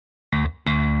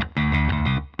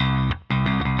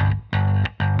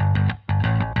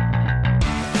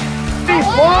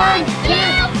How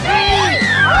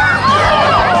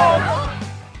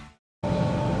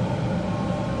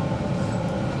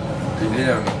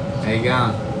you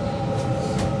going?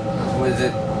 What is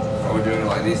it? Are we doing it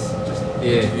like this? Just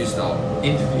interview style?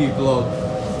 Interview vlog.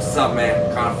 What's up,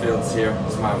 man? Connor Fields here.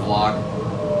 It's my vlog.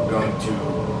 We're going to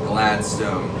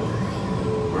Gladstone.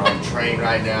 We're on the train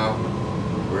right now.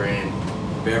 We're in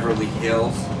Beverly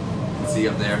Hills. You can see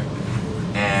up there.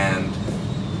 And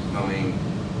going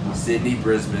Sydney,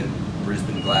 Brisbane,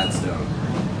 Gladstone.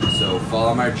 So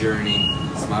follow my journey.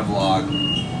 It's my vlog.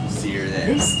 See you there.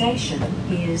 This station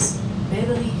is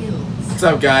Beverly Hills. What's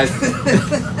up, guys?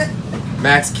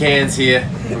 Max Cairns here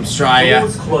from Australia.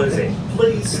 Doors closing.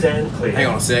 Please stand clear. Hang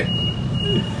on a sec.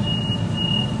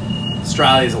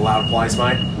 Australia's a loud place,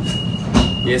 mate.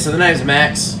 Yeah, so the name's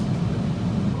Max.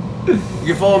 You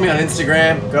can follow me on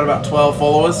Instagram. Got about 12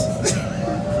 followers.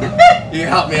 You can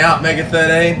help me out, Mega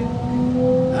 13.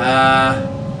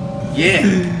 Yeah.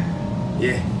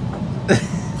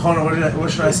 Connor,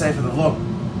 what should I say for the vlog?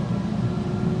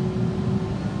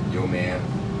 Yo, man.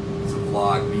 It's a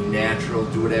vlog. Be natural.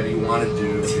 Do whatever you want to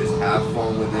do. Just have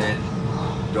fun with it.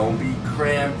 Don't be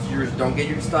cramped. Don't get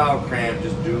your style cramped.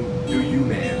 Just do you,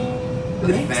 man.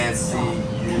 Fancy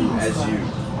you as you.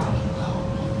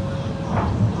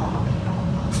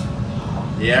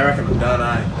 Yeah, I reckon I'm done,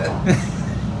 eh?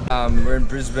 We're in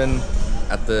Brisbane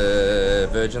at the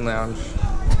Virgin Lounge.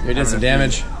 We did some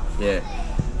damage. Yeah,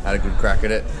 had a good crack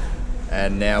at it.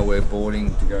 And now we're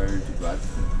boarding to go to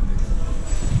Gladstone.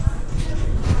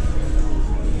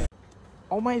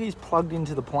 Oh mate, he's plugged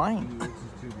into the plane.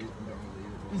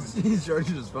 He's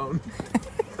charging his phone.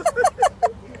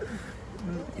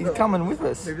 He's coming with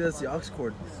us. Maybe that's the aux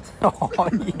cord. Oh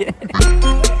yeah.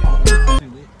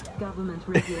 Government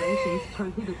regulations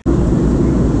prohibit.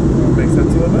 Makes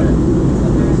sense to it,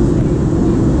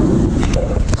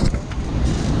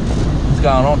 What's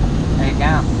going on? How you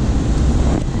going?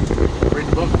 Read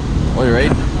the book. What are you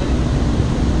reading?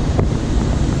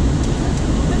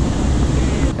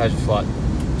 How's your flight?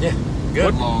 Yeah,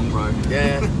 good. Long, bro.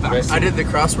 Yeah. I did the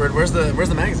crossword. Where's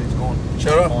the magazines going?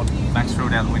 Shut up. Max threw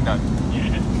it out the window.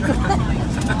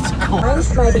 Signs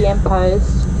may be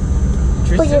imposed.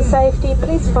 For your safety,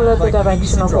 please follow the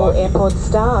direction of all airport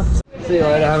staff. See you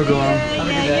later. Have a good one. Have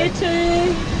a good day. You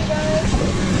too.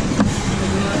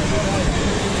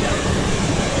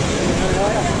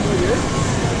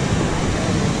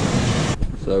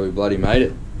 So we bloody made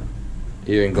it.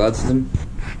 Here in Gladstone.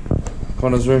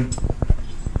 Connor's room.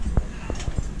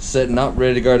 Setting up,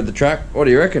 ready to go to the track. What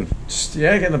do you reckon? Just,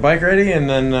 yeah, getting the bike ready and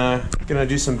then gonna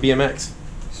do some BMX.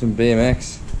 Some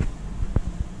BMX.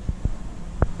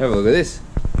 Have a look at this.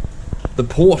 The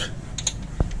port.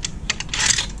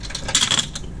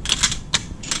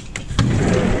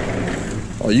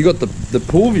 Oh, you got the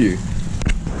pool view.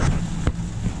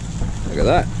 Look at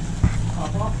that.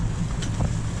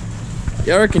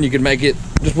 Yeah, I reckon you could make it,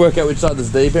 just work out which side this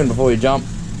deep in before you jump.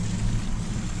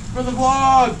 For the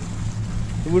vlog!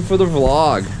 It would for the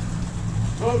vlog.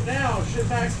 Vote now, shit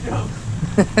Max jump.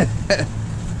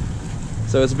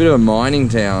 So it's a bit of a mining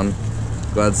town,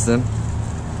 Gladstone.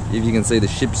 If you can see the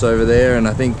ships over there, and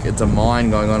I think it's a mine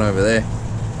going on over there.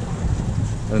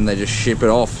 And then they just ship it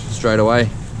off straight away.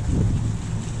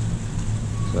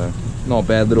 So, not a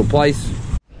bad little place.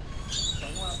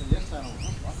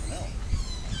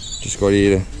 Just got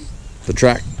here to the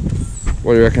track.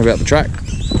 What do you reckon about the track?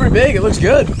 It's pretty big, it looks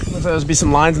good. Looks like there's be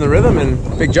some lines in the rhythm and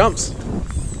big jumps.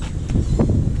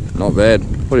 Not bad.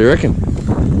 What do you reckon?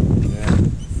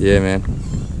 Yeah, man.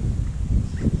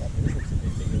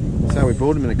 So we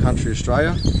brought him in a country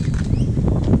Australia.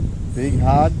 Big,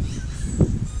 hard,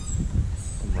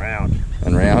 And round.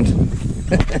 And round.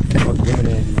 like the women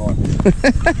Andy like.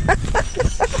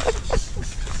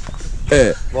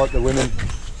 Yeah. Like the women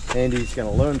Andy's going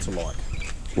to learn to like.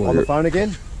 Well, On the phone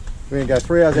again. We're going to go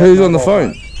 3 hours. Who's on the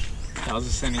phone? That was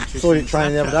just an interesting. Saw you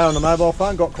training the other day on the mobile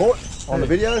phone. Got caught on the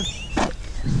video.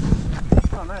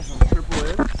 Oh nice, on the triple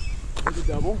edge. With a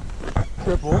double.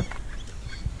 Triple.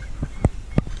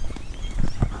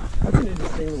 That's an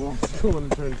interesting little tool in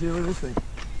the turn too. Look at this thing.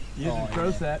 You use the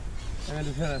pro set and then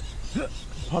just kind of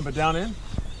pump it down in.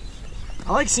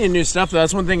 I like seeing new stuff though.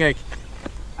 That's one thing I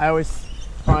always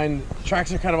find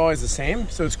tracks are kind of always the same.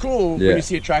 So it's cool when you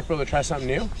see a track builder try something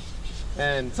new.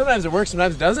 And sometimes it works,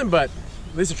 sometimes it doesn't, but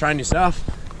at least they're trying new stuff.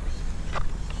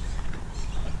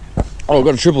 Oh, we've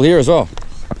got a triple here as well.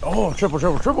 Oh, triple.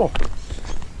 Triple.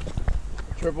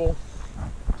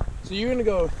 So you're gonna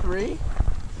go 3,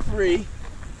 3,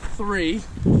 3,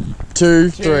 2,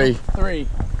 2, 3. 3.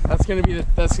 That's gonna be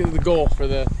the goal for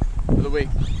the week.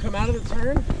 Come out of the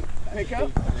turn, pick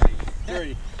up,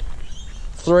 3.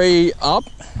 3 up.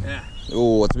 Yeah.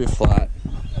 Oh, it's a bit flat.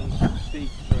 Big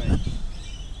 3.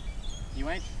 You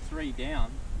ain't 3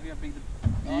 down. Look how big the...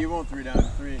 You won't 3 down,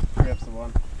 3 up's the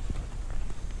one.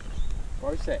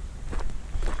 Process.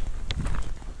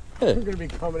 Yeah. We're gonna be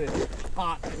coming in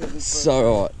hot.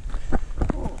 So hot.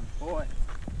 Oh boy.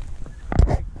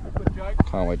 Good joke.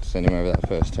 Can't wait to send him over that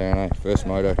first turn, eh? First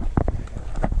moto.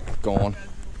 Gone.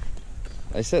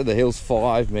 They said the hill's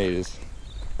 5 meters.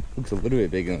 Looks a little bit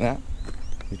bigger than that,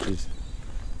 which is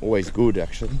always good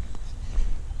actually.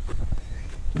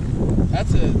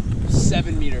 That's a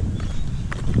 7 meter.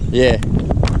 Yeah.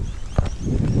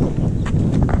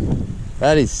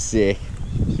 That is sick.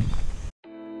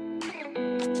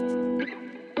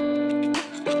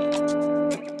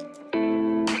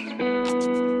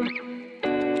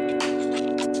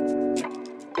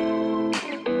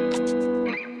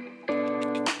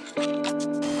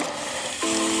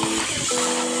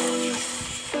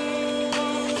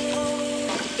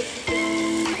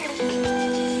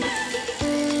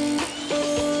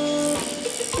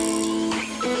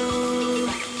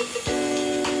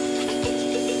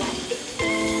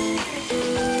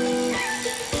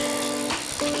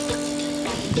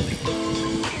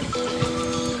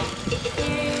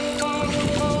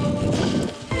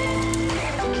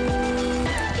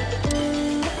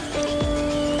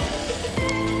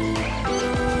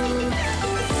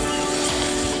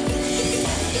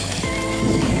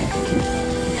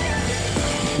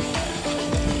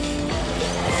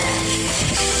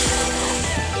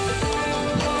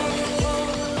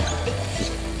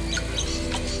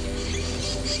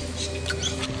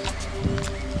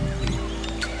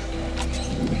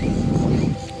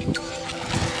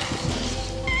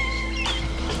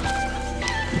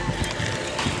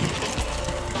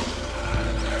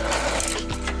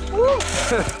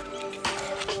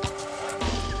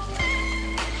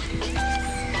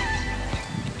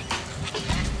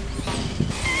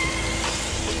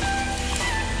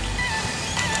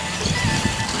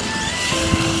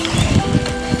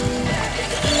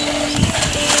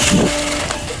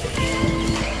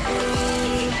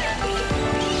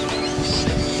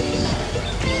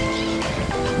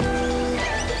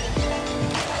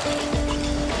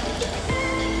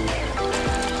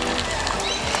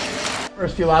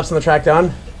 First few laps on the track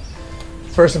done.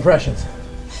 First impressions.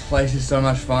 Place is so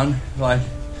much fun. Like,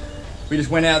 we just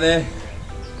went out there,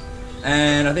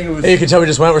 and I think it was... You can tell we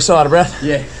just went, we're still out of breath.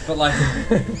 Yeah, but like,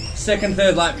 second,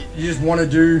 third lap, you just want to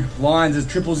do lines. There's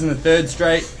triples in the third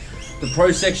straight. The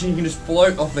pro section, you can just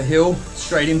float off the hill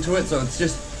straight into it. So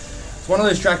it's one of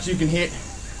those tracks you can hit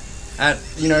at,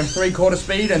 you know, 3/4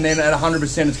 speed, and then at 100%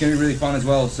 it's going to be really fun as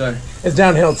well. So it's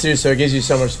downhill too, so it gives you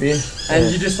so much speed.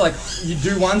 And you just like, you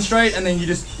do one straight, and then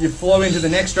you flow into the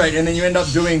next straight, and then you end up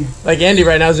doing... Like Andy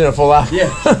right now is doing a full lap.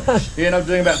 Yeah, you end up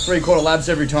doing about 3/4 laps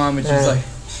every time, which is like,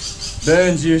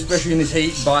 burns you, especially in this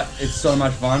heat, but it's so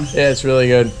much fun. Yeah, it's really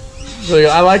good. Really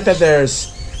good. I like that there's,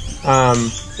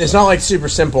 it's not like super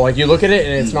simple. Like you look at it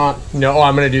and it's not, you know, oh,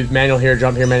 I'm going to do manual here,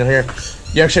 jump here, manual here.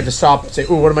 You actually have to stop and say,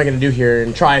 oh, what am I going to do here?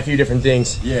 And try a few different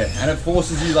things. Yeah, and it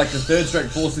forces you, like the third straight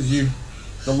forces you,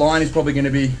 the line is probably going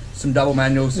to be some double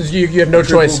manuals. You have no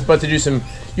choice but to do some,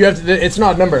 you have to, it's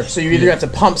not a number. So you either have to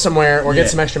pump somewhere or get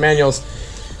some extra manuals,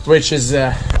 which is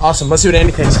awesome. Let's see what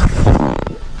Andy thinks.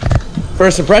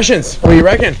 First impressions, what do you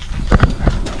reckon?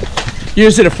 You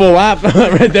just did a full lap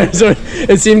right there, so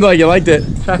it seemed like you liked it.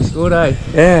 Track's good, eh?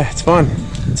 Yeah, it's fun.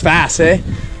 It's fast, eh?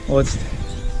 Well, it's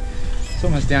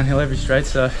almost downhill every straight,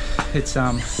 so it's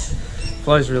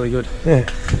flows really good. Yeah.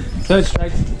 Third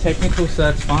straight's technical, so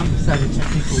it's fun. So the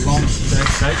technical long third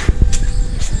straight.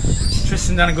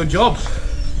 Tristan done a good job.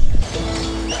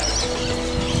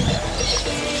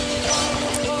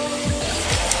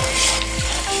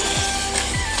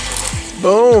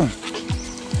 Boom.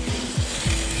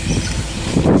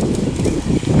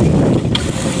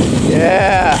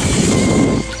 Yeah.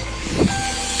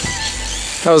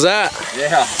 How's that?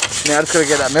 Yeah. Now I just gotta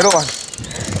get that middle one.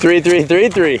 3, 3, 3,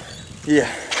 3. Yeah.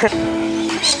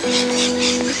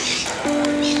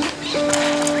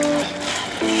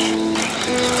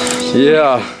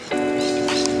 Yeah.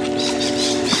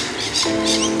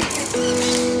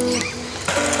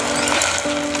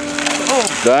 Oh.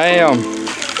 Damn.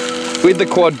 With the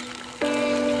quad.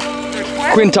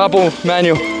 Quintuple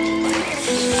manual.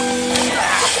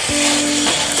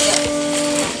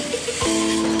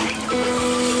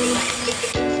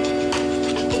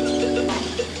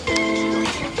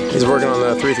 He's working on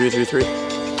the 3, 3, 3, 3.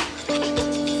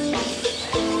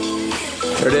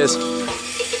 There it is.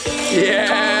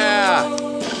 Yeah!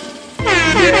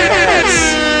 Yes!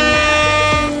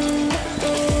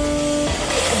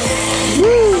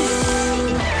 Woo!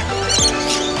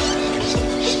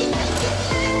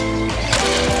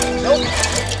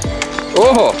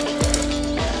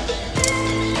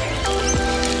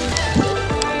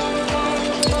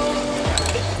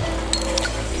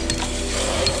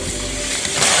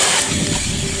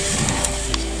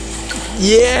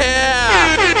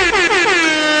 Yeah!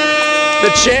 The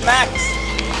champ. Max.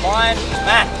 Line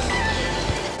Max.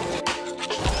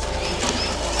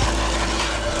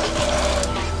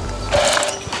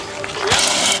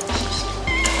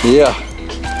 Yeah.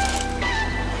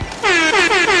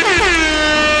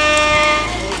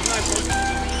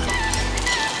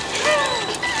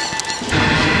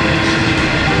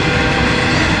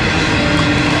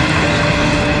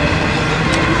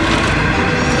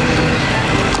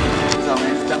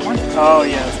 Oh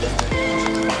yeah.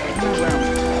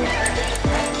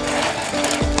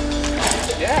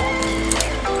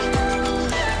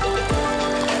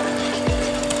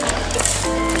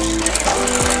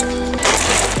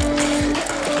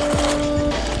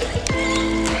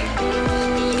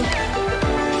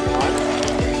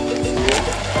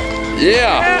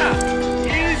 Yeah.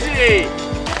 Easy.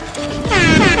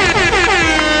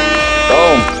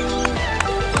 Boom.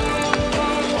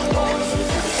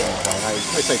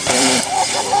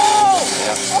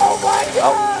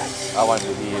 I won't be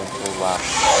here until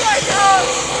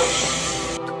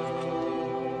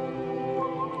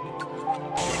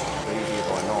be here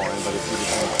by 9, but if you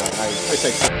just want to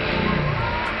say,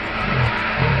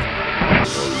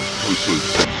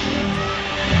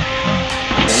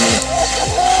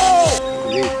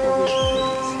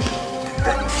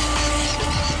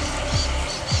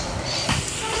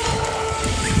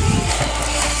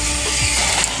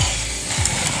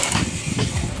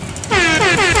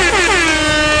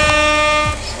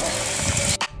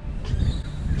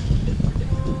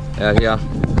 Out here,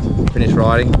 finished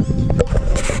riding,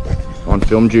 on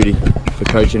film duty for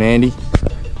Coach and Andy.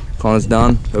 Connor's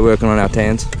done, we're working on our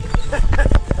tans.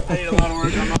 I need a lot of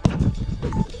work on that.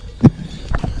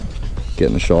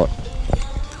 Getting the shot.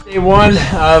 Day one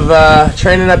of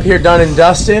training up here done and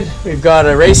dusted. We've got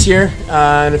a race here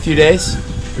in a few days.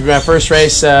 We've got our first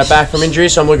race back from injury,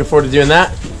 so I'm looking forward to doing that.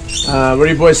 What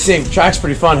do you boys think? The track's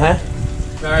pretty fun, huh?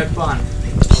 Very fun.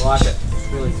 I like it. It's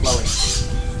really flowy.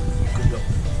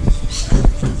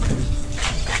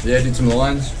 Yeah, did some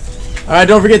lines. Alright,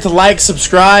 don't forget to like,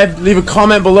 subscribe, leave a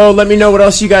comment below. Let me know what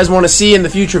else you guys want to see in the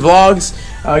future vlogs.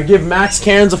 Give Max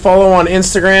Cairns a follow on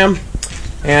Instagram.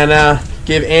 And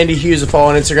give Andy Hughes a follow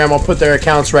on Instagram. I'll put their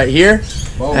accounts right here.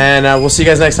 Whoa. And we'll see you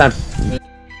guys next time.